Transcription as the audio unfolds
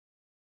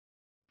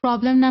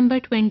Problem number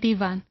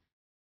 21।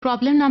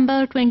 Problem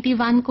number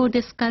 21 को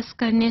discuss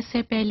करने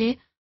से पहले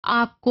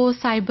आपको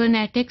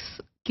साइबरनेटिक्स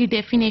की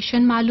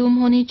डेफिनेशन मालूम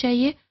होनी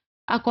चाहिए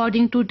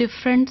according to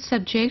different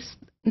subjects,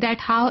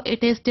 that how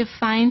it is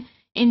defined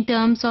in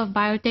terms of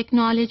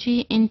biotechnology,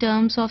 in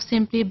terms of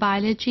simply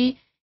biology,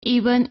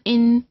 even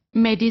in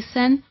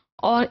medicine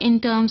or in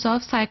terms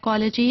of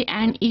psychology,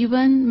 and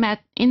even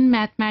in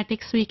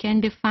mathematics we can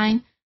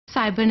define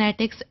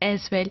cybernetics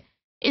as well.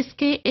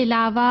 इसके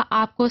अलावा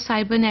आपको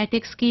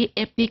cybernetics की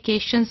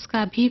applications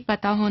का भी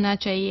पता होना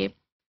चाहिए.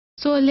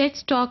 So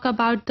let's talk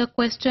about the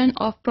question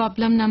of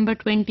problem number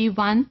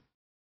 21.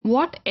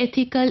 What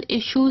ethical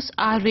issues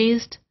are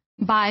raised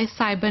by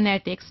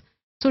cybernetics?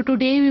 So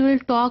today we will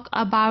talk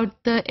about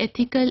the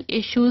ethical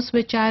issues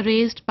which are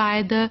raised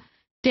by the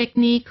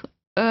technique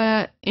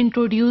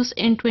introduced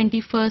in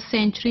 21st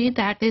century,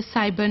 that is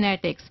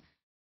cybernetics.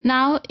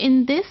 Now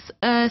in this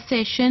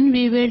session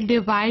we will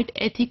divide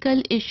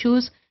ethical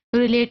issues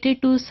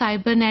related to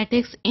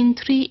cybernetics in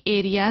 3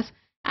 areas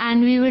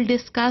and we will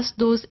discuss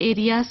those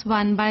areas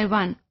one by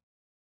one.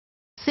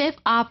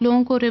 सिर्फ आप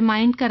लोगों को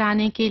remind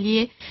कराने के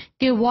लिए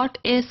कि what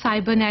is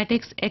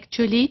cybernetics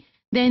actually,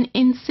 then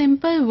in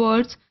simple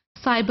words,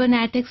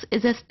 cybernetics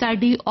is a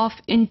study of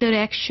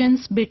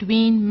interactions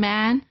between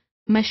man,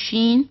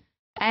 machine,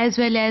 as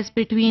well as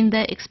between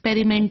the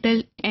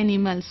experimental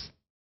animals.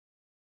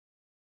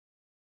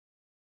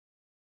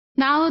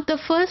 Now, the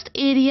first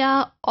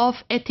area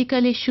of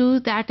ethical issue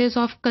that is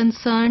of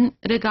concern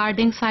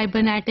regarding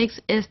cybernetics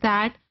is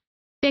that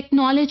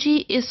technology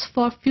is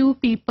for few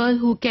people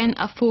who can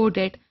afford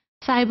it.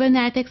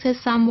 Cybernetics is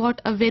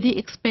somewhat a very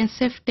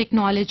expensive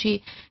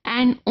technology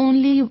and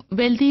only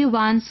wealthy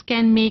ones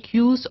can make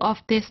use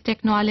of this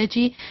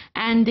technology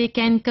and they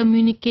can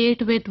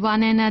communicate with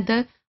one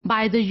another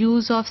by the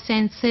use of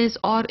senses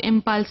or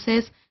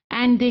impulses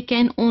and they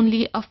can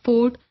only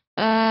afford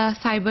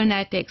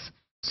cybernetics.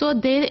 So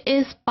there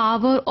is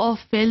power of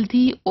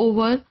wealthy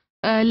over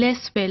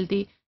less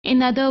wealthy.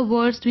 In other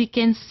words, we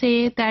can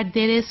say that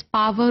there is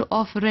power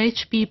of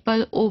rich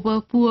people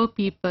over poor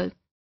people.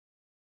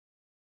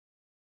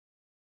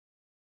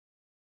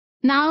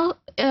 Now,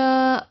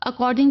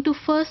 according to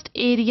first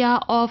area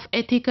of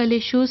ethical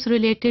issues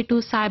related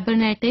to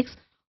cybernetics,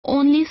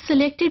 only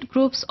selected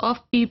groups of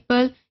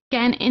people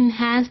can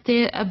enhance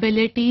their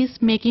abilities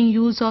making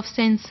use of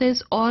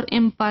senses or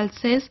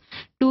impulses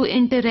to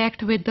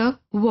interact with the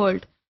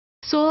world.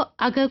 So,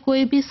 अगर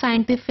कोई भी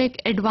scientific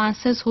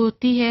advances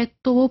होती है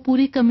तो वो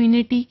पूरी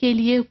community के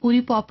लिए,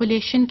 पूरी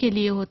population के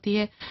लिए होती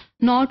है,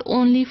 not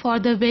only for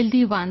the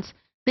wealthy ones.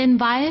 Then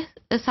why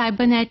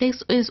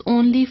cybernetics is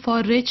only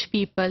for rich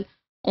people?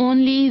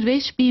 Only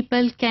rich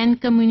people can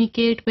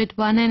communicate with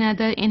one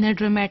another in a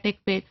dramatic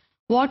way.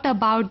 What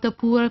about the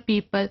poor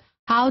people?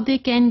 How they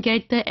can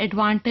get the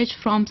advantage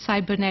from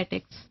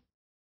cybernetics?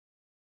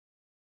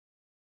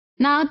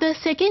 Now the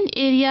second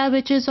area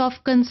which is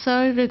of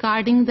concern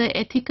regarding the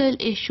ethical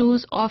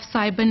issues of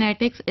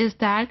cybernetics is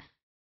that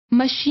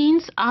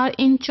machines are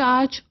in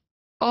charge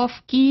of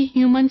key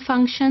human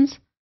functions.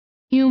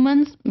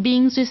 Human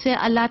beings जिसे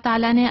अल्लाह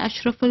ताला ने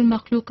अशरफुल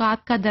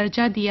मखलूकात का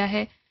दर्जा दिया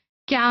है,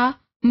 क्या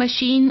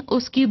machine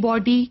उसकी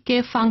body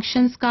के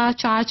फंक्शंस का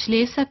चार्ज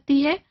ले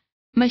सकती है?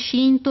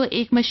 मशीन तो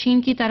एक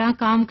मशीन की तरह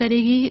काम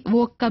करेगी,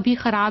 वो कभी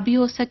ख़राब भी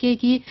हो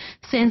सकेगी,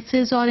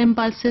 सेंसेस और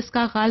इम्पल्सेस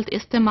का गलत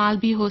इस्तेमाल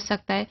भी हो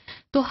सकता है.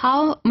 तो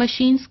how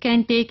machines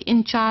can take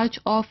in charge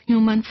of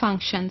human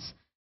functions?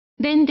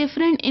 Then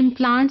different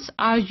implants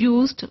are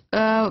used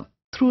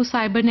through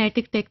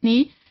cybernetic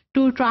technique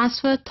to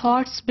transfer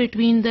thoughts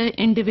between the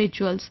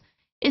individuals.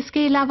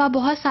 इसके अलावा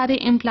बहुत सारे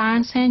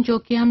इम्प्लांट्स हैं जो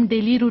कि हम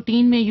डेली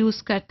रूटीन में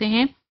यूज़ करते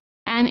हैं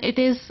and it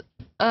is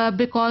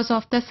because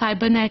of the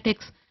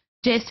cybernetics,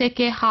 जैसे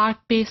कि heart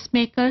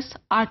pacemakers,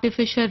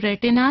 artificial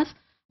रेटिनास.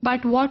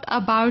 But what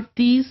about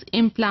these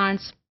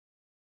implants,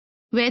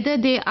 whether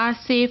they are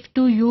safe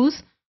to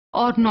use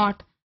or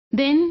not?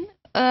 Then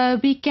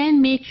we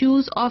can make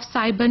use of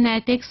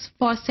cybernetics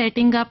for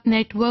setting up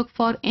network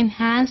for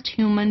enhanced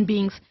human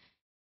beings.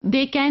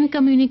 They can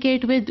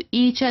communicate with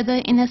each other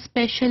in a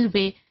special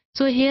way.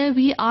 So here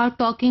we are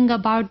talking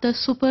about the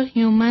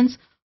superhumans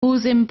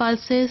whose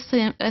impulses,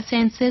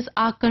 senses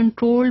are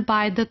controlled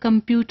by the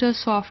computer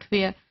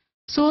software.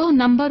 So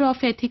number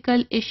of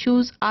ethical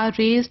issues are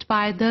raised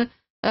by the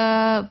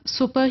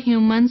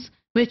superhumans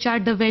which are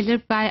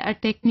developed by a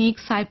technique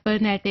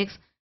cybernetics.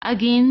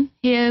 Again,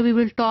 here we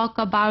will talk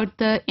about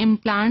the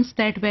implants,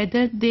 that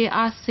whether they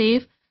are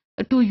safe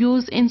to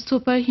use in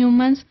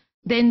superhumans,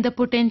 then the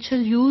potential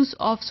use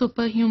of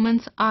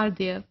superhumans are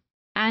there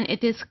and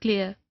it is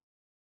clear.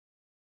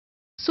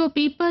 So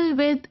people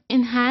with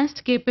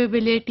enhanced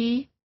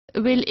capability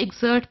will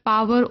exert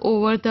power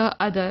over the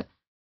other.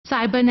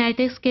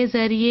 Cybernetics के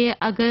ज़रिए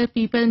अगर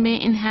people में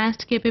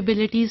enhanced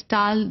capabilities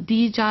डाल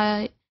दी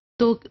जाए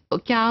तो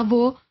क्या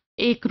वो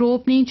एक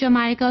रोप नहीं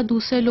जमाएगा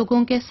दूसरे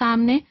लोगों के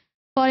सामने?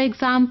 For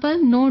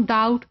example, no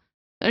doubt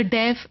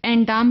deaf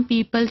and dumb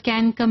people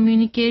can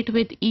communicate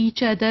with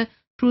each other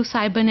through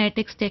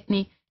cybernetics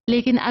technique.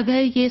 लेकिन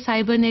अगर ये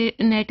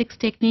साइबरनेटिक्स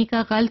टेक्निक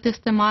का गलत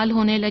इस्तेमाल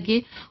होने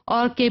लगे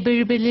और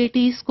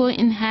कैपेबिलिटीज़ को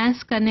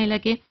इन्हेंस करने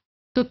लगे,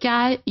 तो क्या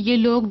ये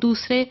लोग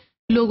दूसरे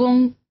लोगों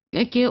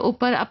के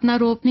ऊपर अपना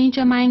रोप नहीं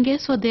जमाएंगे?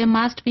 So there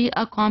must be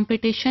a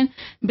competition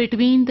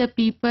between the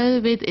people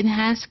with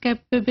enhanced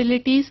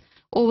capabilities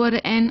over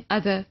an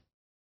other.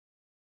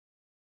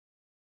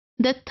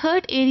 The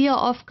third area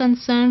of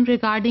concern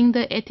regarding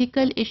the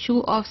ethical issue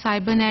of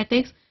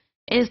cybernetics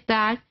is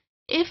that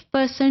if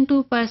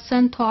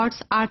person-to-person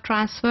thoughts are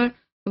transferred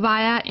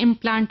via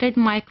implanted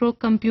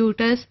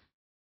microcomputers,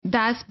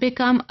 does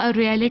become a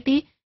reality?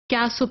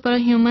 क्या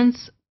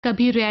superhumans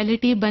कभी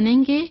reality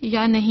बनेंगे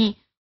या नहीं?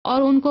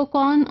 और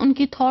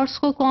उनकी thoughts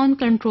को कौन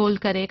control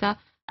करेगा?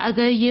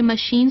 अगर ये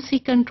machines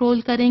ही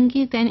control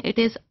करेंगी, then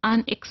it is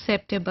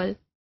unacceptable.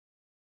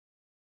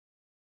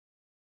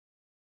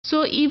 So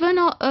even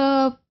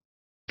a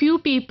few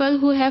people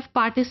who have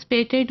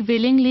participated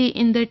willingly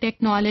in the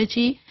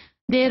technology,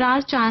 there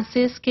are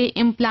chances कि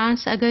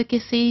implants अगर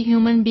किसी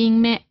human being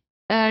में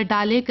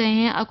डाले गए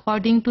हैं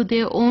according to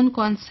their own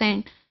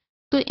consent,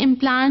 तो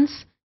implants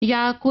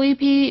या कोई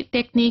भी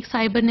टेक्निक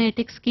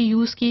साइबरनेटिक्स की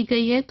यूज़ की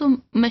गई है तो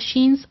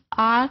machines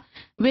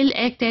will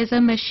act as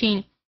a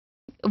machine.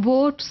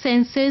 वो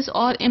सेंसेस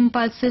और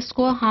इम्पल्सेस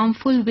को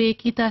हार्मफुल वे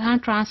की तरह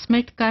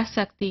ट्रांसमिट कर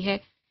सकती है.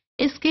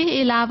 इसके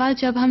अलावा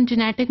जब हम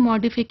जेनेटिक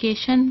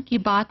मॉडिफिकेशन की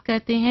बात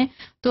करते हैं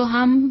तो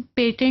हम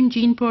पेटेंट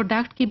जीन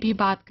प्रोडक्ट की भी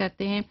बात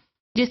करते हैं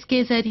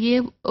जिसके ज़रिए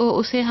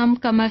उसे हम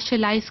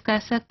कमर्शलाइज कर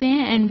सकते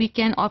हैं and we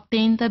can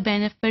obtain the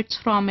benefits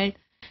from it.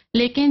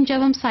 लेकिन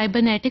जब हम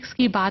साइबरनेटिक्स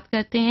की बात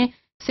करते हैं,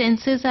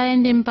 senses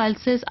and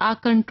impulses are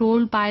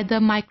controlled by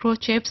the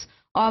microchips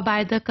और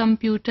by the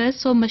computer,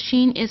 so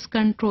machine is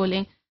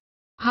controlling.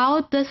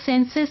 How the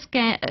senses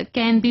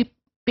can be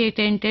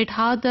patented,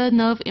 how the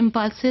nerve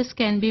impulses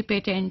can be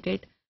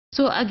patented.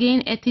 So again,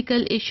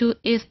 ethical issue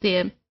is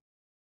there.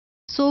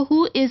 So who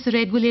is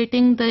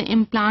regulating the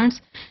implants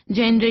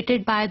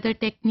generated by the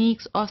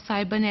techniques of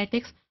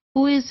cybernetics?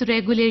 Who is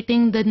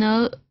regulating the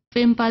nerve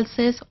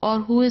impulses or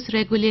who is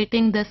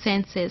regulating the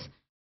senses?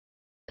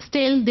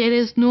 Still, there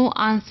is no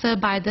answer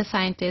by the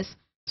scientists.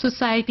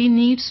 Society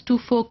needs to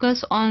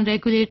focus on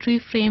regulatory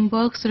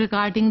frameworks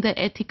regarding the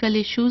ethical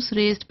issues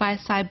raised by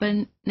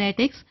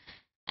cybernetics.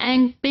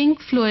 And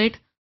Pink Floyd,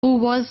 who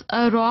was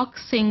a rock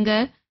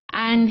singer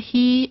and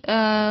he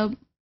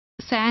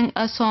sang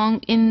a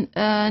song in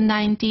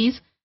 90s,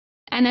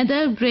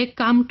 another break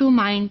come to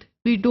mind.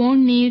 We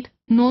don't need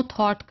no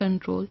thought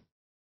control.